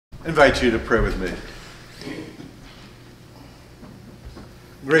invite you to pray with me.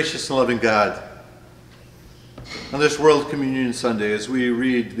 Gracious and loving God, on this World Communion Sunday, as we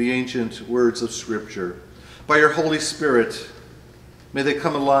read the ancient words of Scripture, by your Holy Spirit, may they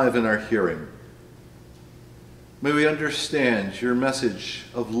come alive in our hearing. May we understand your message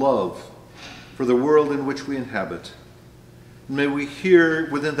of love for the world in which we inhabit. And may we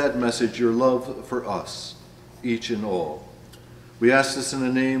hear within that message your love for us, each and all. We ask this in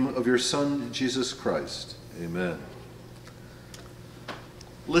the name of your Son, Jesus Christ. Amen.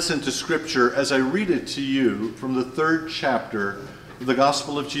 Listen to Scripture as I read it to you from the 3rd chapter of the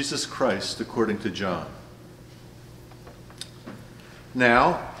Gospel of Jesus Christ according to John.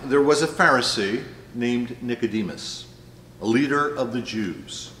 Now, there was a Pharisee named Nicodemus, a leader of the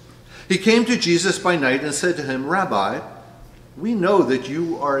Jews. He came to Jesus by night and said to him, "Rabbi, we know that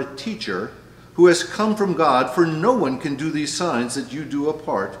you are a teacher who has come from God, for no one can do these signs that you do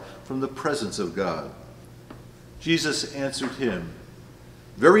apart from the presence of God." Jesus answered him,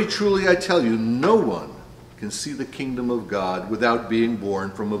 "Very truly I tell you, no one can see the kingdom of God without being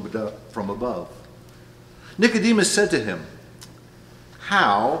born from above." Nicodemus said to him,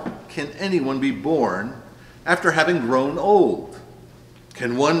 "How can anyone be born after having grown old?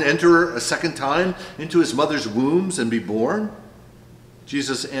 Can one enter a second time into his mother's wombs and be born?"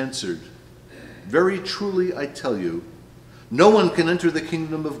 Jesus answered, "Very truly I tell you, no one can enter the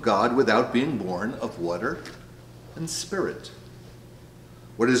kingdom of God without being born of water and spirit.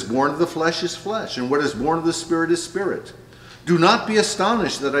 What is born of the flesh is flesh, and what is born of the spirit is spirit. Do not be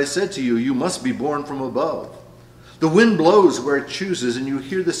astonished that I said to you, you must be born from above. The wind blows where it chooses, and you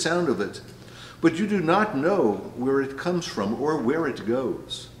hear the sound of it, but you do not know where it comes from or where it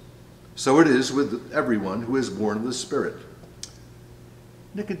goes. So it is with everyone who is born of the Spirit."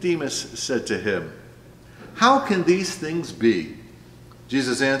 Nicodemus said to him, "How can these things be?"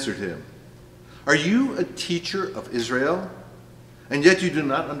 Jesus answered him, "Are you a teacher of Israel, and yet you do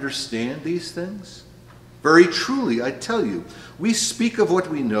not understand these things? Very truly, I tell you, we speak of what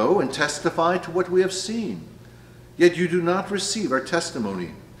we know and testify to what we have seen, yet you do not receive our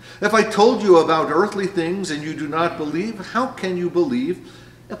testimony. If I told you about earthly things and you do not believe, how can you believe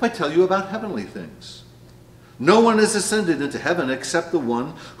if I tell you about heavenly things? No one has ascended into heaven except the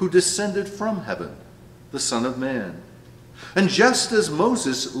one who descended from heaven, the Son of Man. And just as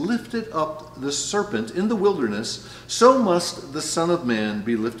Moses lifted up the serpent in the wilderness, so must the Son of Man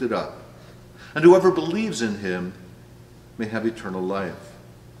be lifted up. And whoever believes in him may have eternal life.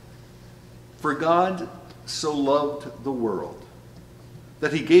 For God so loved the world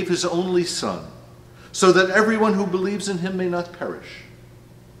that he gave his only Son, so that everyone who believes in him may not perish,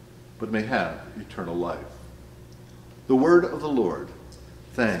 but may have eternal life." The word of the Lord.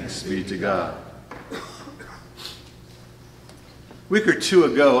 Thanks be to God. A week or two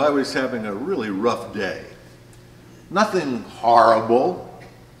ago, I was having a really rough day. Nothing horrible,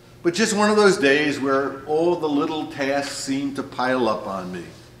 but just one of those days where all the little tasks seemed to pile up on me.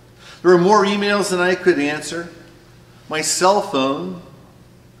 There were more emails than I could answer. My cell phone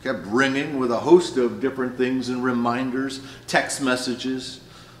kept ringing with a host of different things and reminders, text messages,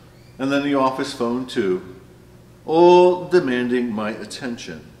 and then the office phone too, all demanding my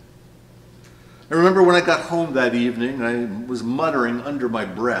attention. I remember when I got home that evening, I was muttering under my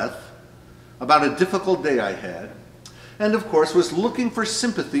breath about a difficult day I had, and of course was looking for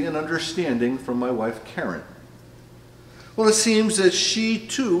sympathy and understanding from my wife, Karen. Well, it seems that she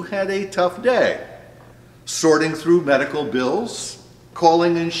too had a tough day, sorting through medical bills,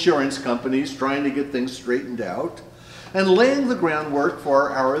 calling insurance companies, trying to get things straightened out, and laying the groundwork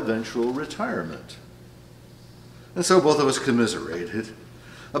for our eventual retirement. And so both of us commiserated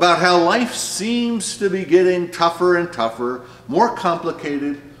about how life seems to be getting tougher and tougher, more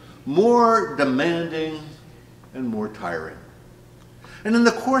complicated, more demanding, and more tiring. And in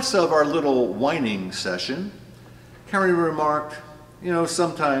the course of our little whining session, Karen remarked, "You know,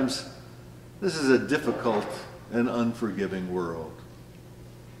 sometimes this is a difficult and unforgiving world."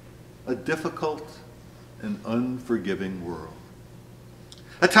 A difficult and unforgiving world.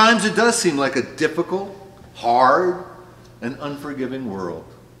 At times it does seem like a difficult, hard, and unforgiving world.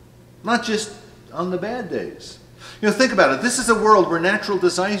 Not just on the bad days. You know, think about it. This is a world where natural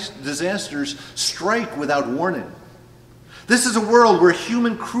disasters strike without warning. This is a world where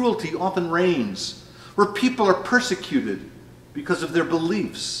human cruelty often reigns, where people are persecuted because of their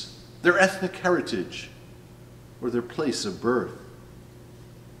beliefs, their ethnic heritage, or their place of birth.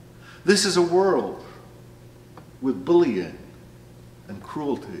 This is a world with bullying and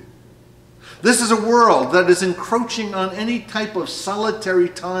cruelty. This is a world that is encroaching on any type of solitary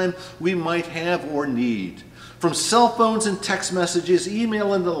time we might have or need, from cell phones and text messages,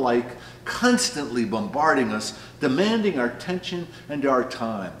 email and the like, constantly bombarding us, demanding our attention and our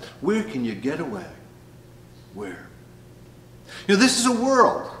time. Where can you get away? Where? This is a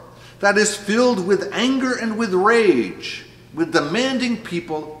world that is filled with anger and with rage, with demanding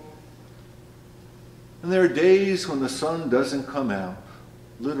people. And there are days when the sun doesn't come out,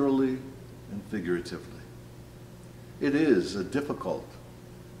 literally and figuratively. It is a difficult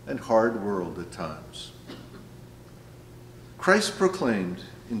and hard world at times. Christ proclaimed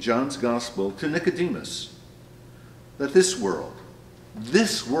in John's Gospel to Nicodemus that this world,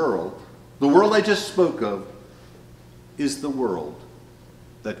 the world I just spoke of, is the world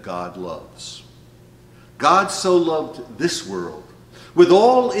that God loves. God so loved this world, with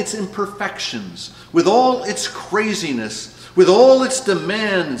all its imperfections, with all its craziness, with all its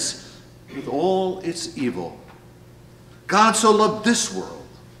demands, with all its evil. God so loved this world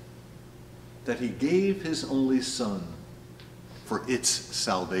that he gave his only Son for its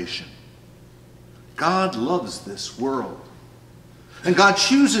salvation. God loves this world. And God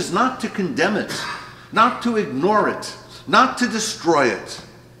chooses not to condemn it, not to ignore it, not to destroy it.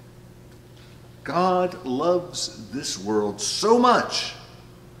 God loves this world so much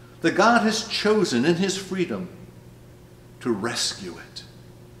that God has chosen in his freedom to rescue it,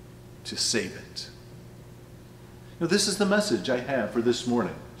 to save it. This is the message I have for this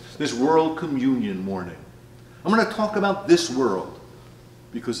morning, this World Communion morning. I'm going to talk about this world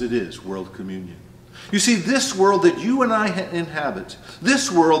because it is World Communion. You see, this world that you and I inhabit,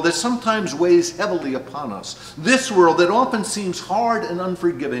 this world that sometimes weighs heavily upon us, this world that often seems hard and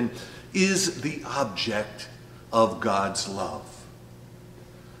unforgiving, is the object of God's love.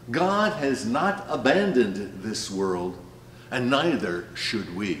 God has not abandoned this world, and neither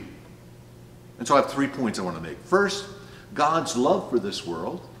should we. And so I have 3 points I want to make. First, God's love for this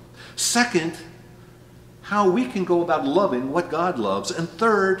world. Second, how we can go about loving what God loves. And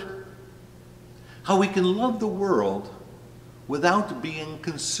third, how we can love the world without being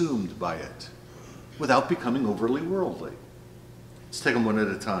consumed by it, without becoming overly worldly. Let's take them one at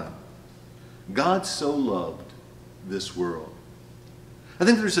a time. God so loved this world. I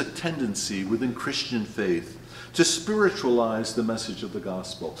think there's a tendency within Christian faith to spiritualize the message of the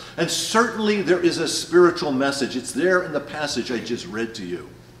gospel. And certainly there is a spiritual message. It's there in the passage I just read to you.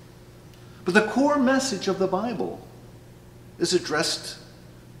 But the core message of the Bible is addressed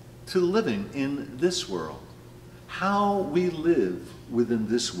to living in this world, how we live within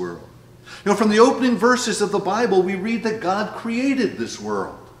this world. From the opening verses of the Bible, we read that God created this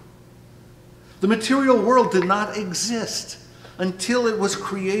world. The material world did not exist until it was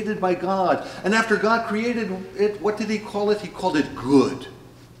created by God. And after God created it, what did he call it? He called it good.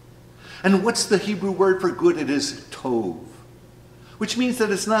 And what's the Hebrew word for good? It is tov. Which means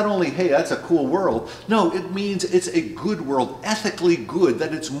that it's not only, hey, that's a cool world. No, it means it's a good world, ethically good,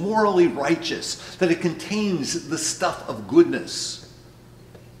 that it's morally righteous, that it contains the stuff of goodness.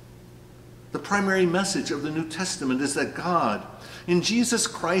 The primary message of the New Testament is that God, in Jesus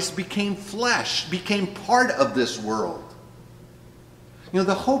Christ, became flesh, became part of this world.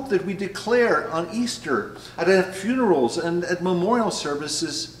 The hope that we declare on Easter, at funerals and at memorial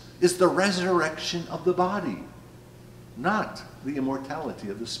services, is the resurrection of the body, not the immortality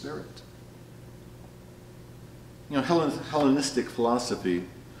of the spirit. Hellenistic philosophy,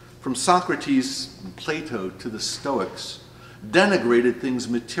 from Socrates and Plato to the Stoics, denigrated things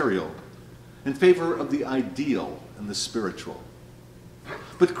material in favor of the ideal and the spiritual.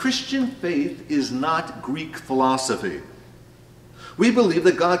 But Christian faith is not Greek philosophy. We believe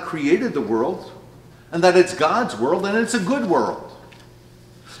that God created the world, and that it's God's world, and it's a good world.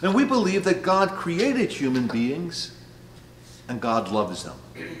 And we believe that God created human beings, and God loves them.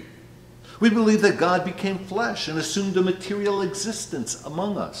 We believe that God became flesh and assumed a material existence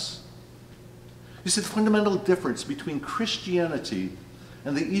among us. You see, the fundamental difference between Christianity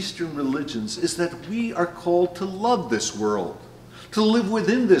and the Eastern religions is that we are called to love this world, to live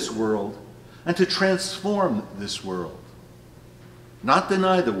within this world, and to transform this world. Not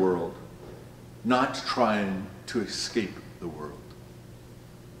deny the world, not trying to escape the world.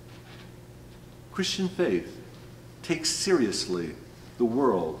 Christian faith takes seriously the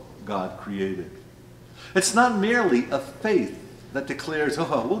world God created. It's not merely a faith that declares,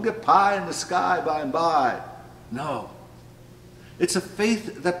 oh, we'll get pie in the sky by and by. No. It's a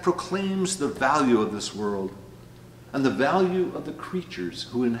faith that proclaims the value of this world and the value of the creatures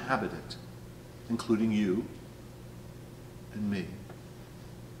who inhabit it, including you and me.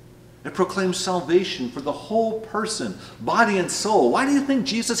 It proclaims salvation for the whole person, body and soul. Why do you think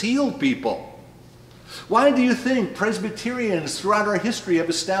Jesus healed people? Why do you think Presbyterians throughout our history have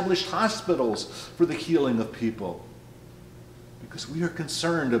established hospitals for the healing of people? Because we are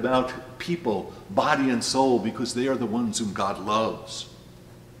concerned about people, body and soul, because they are the ones whom God loves.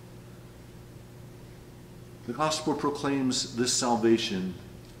 The gospel proclaims this salvation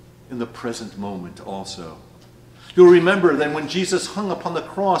in the present moment also. You'll remember that when Jesus hung upon the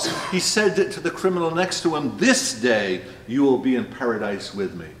cross, he said to the criminal next to him, "This day you will be in paradise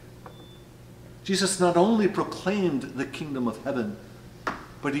with me." Jesus not only proclaimed the kingdom of heaven,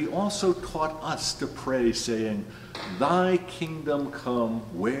 but he also taught us to pray, saying, "Thy kingdom come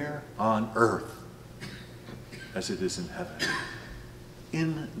where? On earth, as it is in heaven."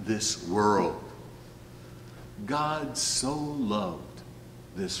 In this world. God so loved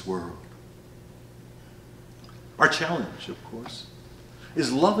this world. Our challenge, of course,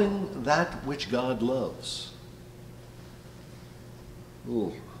 is loving that which God loves.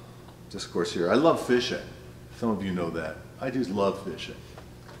 Ooh, discourse here. I love fishing. Some of you know that. I just love fishing.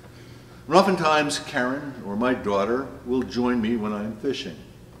 And oftentimes, Karen or my daughter will join me when I am fishing.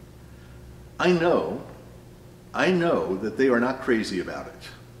 I know that they are not crazy about it.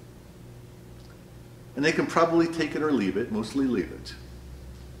 And they can probably take it or leave it, mostly leave it.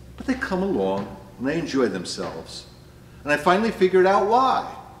 But they come along and they enjoy themselves. And I finally figured out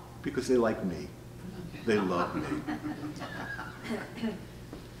why. Because they like me. They love me.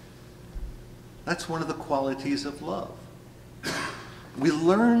 That's one of the qualities of love. We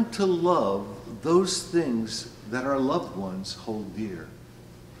learn to love those things that our loved ones hold dear.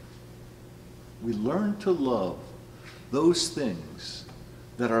 We learn to love those things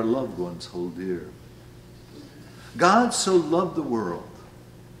that our loved ones hold dear. God so loved the world.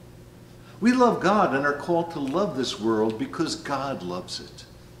 We love God and are called to love this world because God loves it.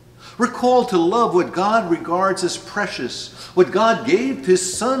 We're called to love what God regards as precious, what God gave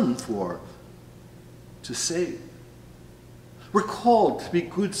his Son for, to save. We're called to be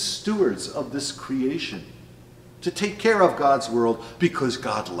good stewards of this creation, to take care of God's world because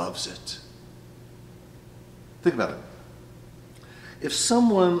God loves it. Think about it. If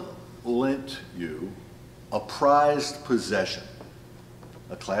someone lent you a prized possession,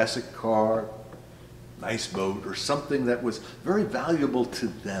 a classic car, nice boat, or something that was very valuable to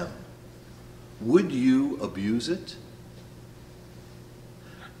them, would you abuse it?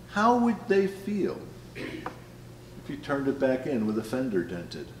 How would they feel if you turned it back in with a fender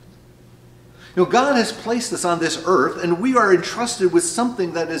dented? You know, God has placed us on this earth, and we are entrusted with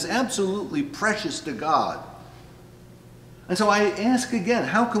something that is absolutely precious to God. And so I ask again,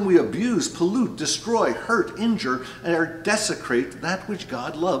 how can we abuse, pollute, destroy, hurt, injure, or desecrate that which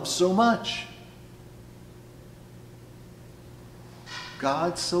God loves so much?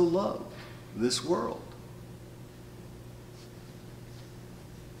 God so loved this world.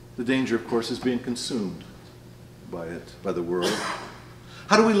 The danger, of course, is being consumed by it, by the world.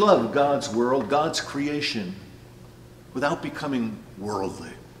 How do we love God's world, God's creation, without becoming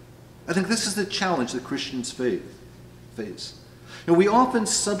worldly? I think this is the challenge that Christians face. And we often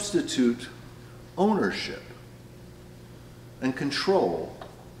substitute ownership and control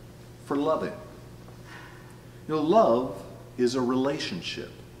for loving. You know, love is a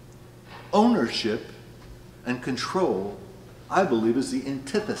relationship. Ownership and control, I believe, is the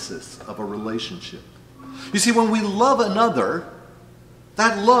antithesis of a relationship. You see, when we love another,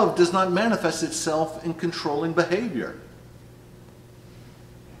 that love does not manifest itself in controlling behavior.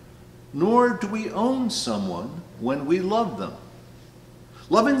 Nor do we own someone when we love them.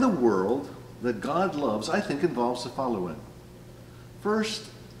 Loving the world that God loves, I think, involves the following. First,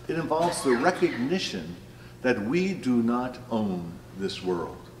 it involves the recognition that we do not own this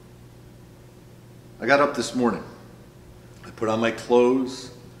world. I got up this morning. I put on my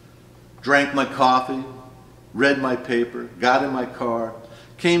clothes, drank my coffee, read my paper, got in my car,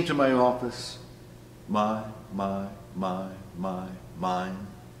 came to my office. Mine.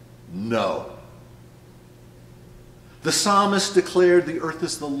 No. The psalmist declared the earth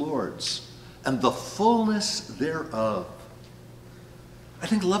is the Lord's and the fullness thereof. I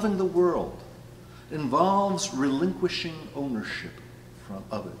think loving the world involves relinquishing ownership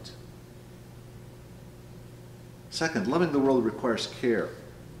of it. Second, loving the world requires care.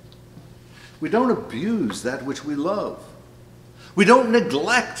 We don't abuse that which we love. We don't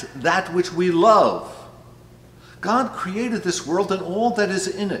neglect that which we love. God created this world and all that is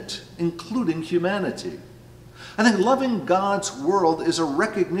in it, including humanity. I think loving God's world is a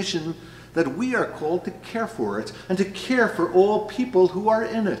recognition that we are called to care for it and to care for all people who are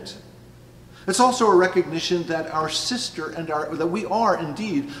in it. It's also a recognition that that we are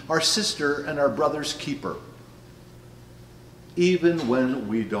indeed our sister and our brother's keeper, even when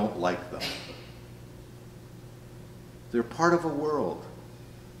we don't like them. They're part of a world,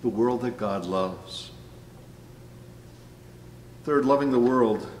 the world that God loves. Third, loving the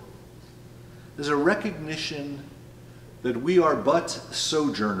world is a recognition that we are but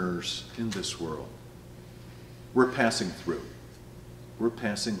sojourners in this world. We're passing through. We're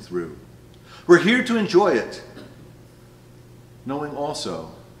passing through. We're here to enjoy it, knowing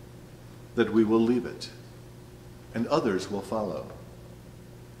also that we will leave it, and others will follow,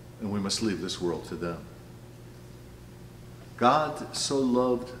 and we must leave this world to them. God so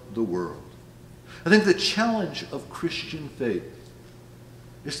loved the world. I think the challenge of Christian faith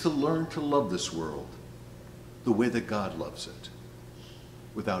is to learn to love this world the way that God loves it,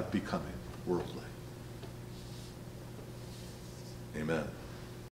 without becoming worldly. Amen.